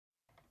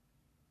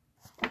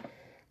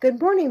Good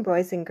morning,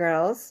 boys and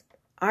girls.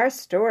 Our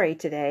story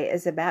today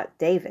is about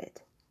David,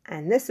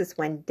 and this is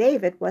when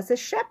David was a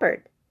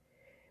shepherd.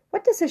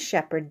 What does a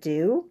shepherd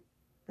do?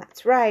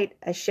 That's right,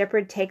 a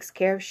shepherd takes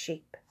care of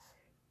sheep.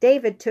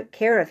 David took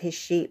care of his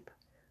sheep.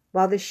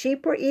 While the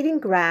sheep were eating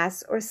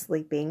grass or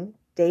sleeping,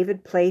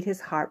 David played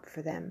his harp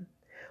for them.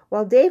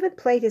 While David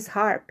played his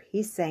harp,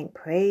 he sang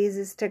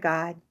praises to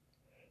God.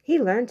 He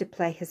learned to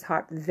play his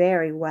harp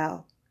very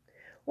well.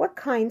 What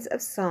kinds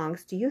of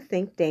songs do you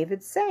think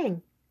David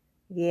sang?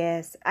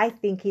 Yes, I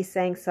think he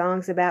sang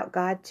songs about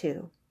God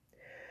too.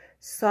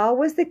 Saul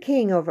was the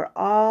king over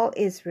all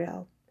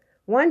Israel.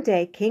 One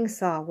day King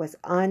Saul was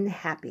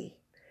unhappy.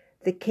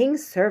 The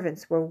king's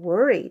servants were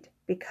worried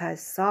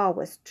because Saul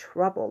was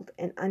troubled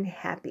and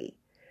unhappy.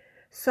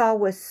 Saul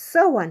was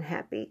so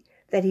unhappy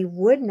that he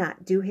would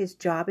not do his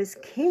job as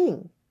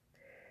king.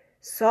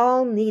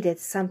 Saul needed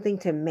something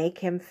to make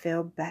him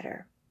feel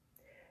better.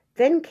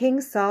 Then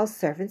King Saul's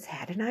servants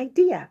had an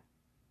idea.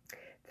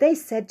 They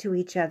said to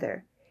each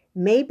other,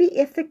 "Maybe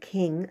if the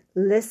king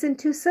listened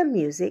to some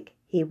music,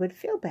 he would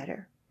feel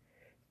better."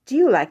 Do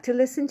you like to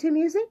listen to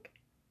music?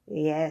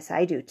 Yes,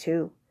 I do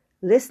too.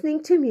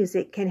 Listening to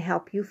music can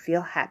help you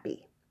feel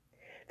happy.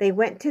 They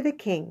went to the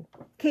king.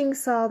 "King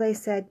Saul," they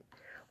said,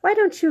 "why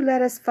don't you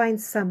let us find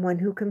someone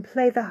who can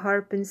play the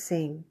harp and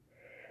sing?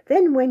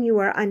 Then when you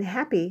are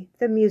unhappy,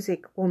 the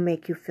music will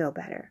make you feel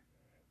better."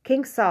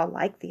 King Saul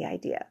liked the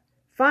idea.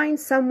 "Find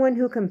someone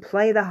who can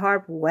play the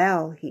harp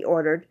well," he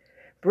ordered.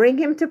 "Bring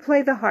him to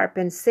play the harp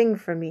and sing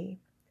for me."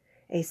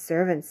 A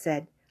servant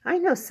said, "I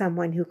know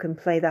someone who can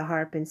play the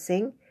harp and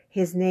sing.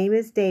 His name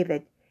is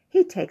David.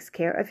 He takes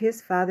care of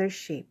his father's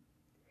sheep."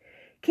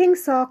 King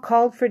Saul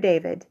called for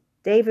David.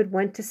 David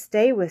went to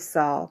stay with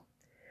Saul.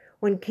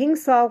 When King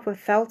Saul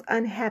felt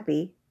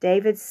unhappy,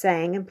 David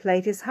sang and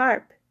played his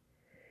harp.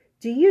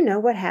 Do you know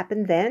what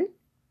happened then?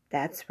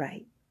 That's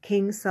right.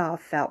 King Saul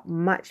felt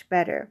much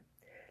better.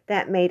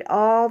 That made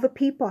all the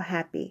people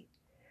happy.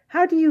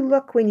 How do you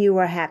look when you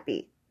are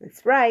happy?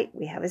 That's right,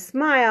 we have a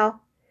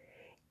smile.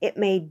 It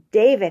made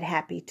David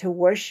happy to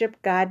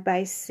worship God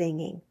by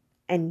singing.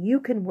 And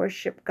you can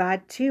worship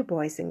God too,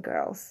 boys and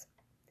girls.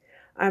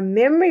 Our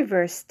memory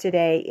verse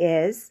today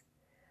is,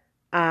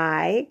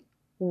 I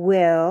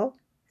will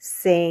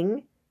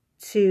sing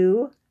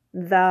to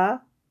the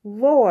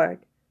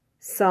Lord.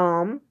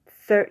 Psalm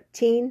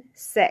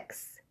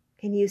 13:6.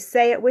 Can you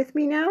say it with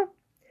me now?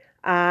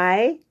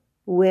 I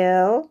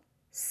will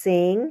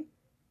sing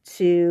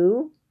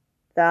to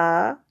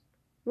the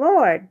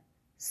Lord.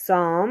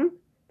 Psalm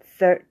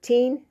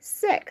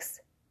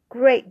 13:6.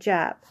 Great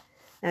job.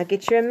 Now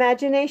get your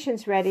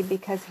imaginations ready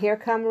because here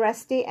come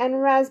Rusty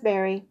and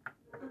Raspberry.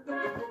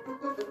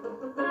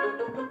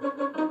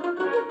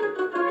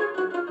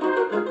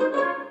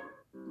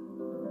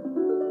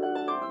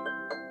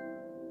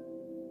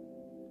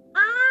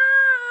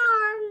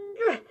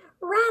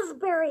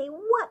 Raspberry,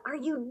 what are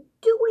you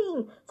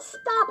doing?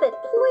 Stop it,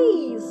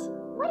 please.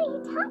 What are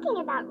you talking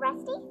about,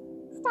 Rusty?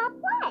 Stop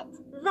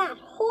what? That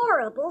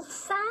horrible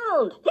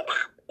sound.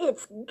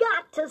 It's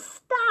got to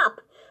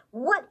stop.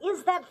 What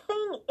is that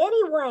thing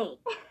anyway?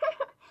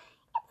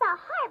 It's a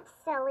harp,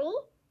 silly.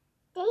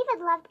 David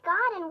loved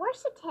God and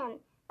worshipped him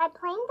by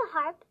playing the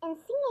harp and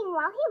singing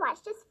while he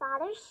watched his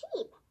father's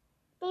sheep.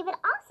 David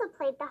also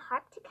played the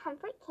harp to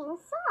comfort King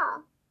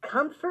Saul.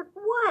 Comfort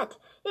what?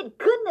 It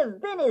couldn't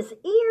have been his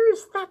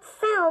ears. That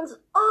sounds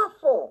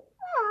awful.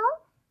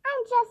 Well,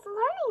 I'm just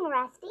learning,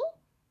 Rusty.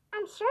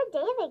 I'm sure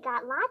David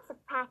got lots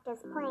of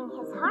practice playing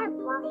his harp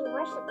while he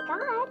worshipped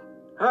God.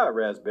 Hi,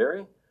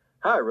 Raspberry.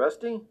 Hi,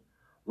 Rusty.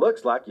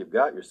 Looks like you've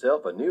got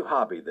yourself a new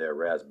hobby there,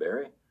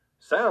 Raspberry.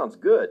 Sounds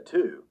good,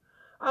 too.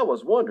 I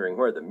was wondering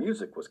where the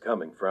music was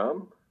coming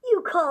from.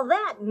 You call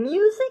that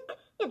music?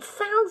 It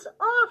sounds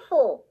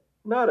awful.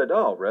 Not at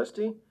all,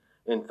 Rusty.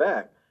 In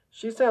fact,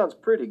 she sounds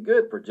pretty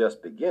good for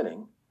just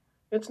beginning.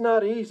 It's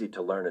not easy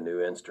to learn a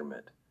new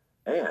instrument.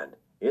 And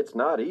it's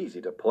not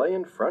easy to play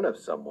in front of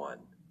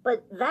someone.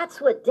 But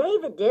that's what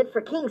David did for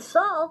King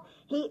Saul.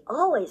 He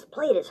always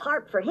played his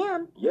harp for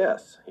him.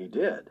 Yes, he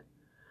did.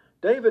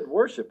 David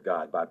worshiped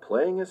God by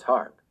playing his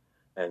harp,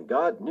 and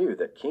God knew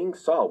that King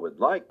Saul would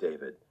like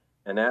David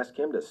and asked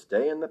him to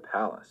stay in the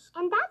palace.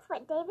 And that's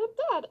what David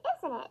did,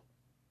 isn't it?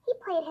 He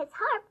played his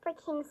harp for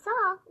King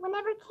Saul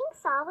whenever King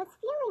Saul was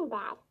feeling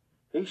bad.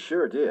 He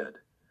sure did.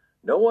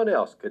 No one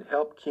else could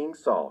help King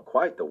Saul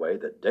quite the way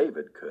that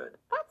David could.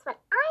 That's what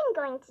I'm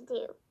going to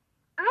do.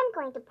 I'm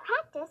going to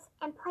practice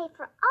and play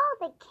for all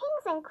the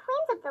kings and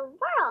queens of the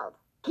world.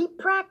 Keep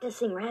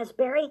practicing,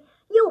 Raspberry.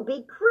 You'll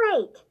be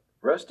great.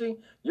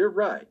 Rusty, you're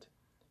right.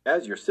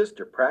 As your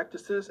sister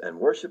practices and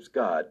worships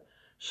God,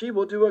 she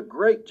will do a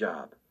great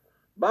job.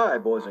 Bye,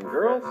 boys and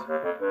girls.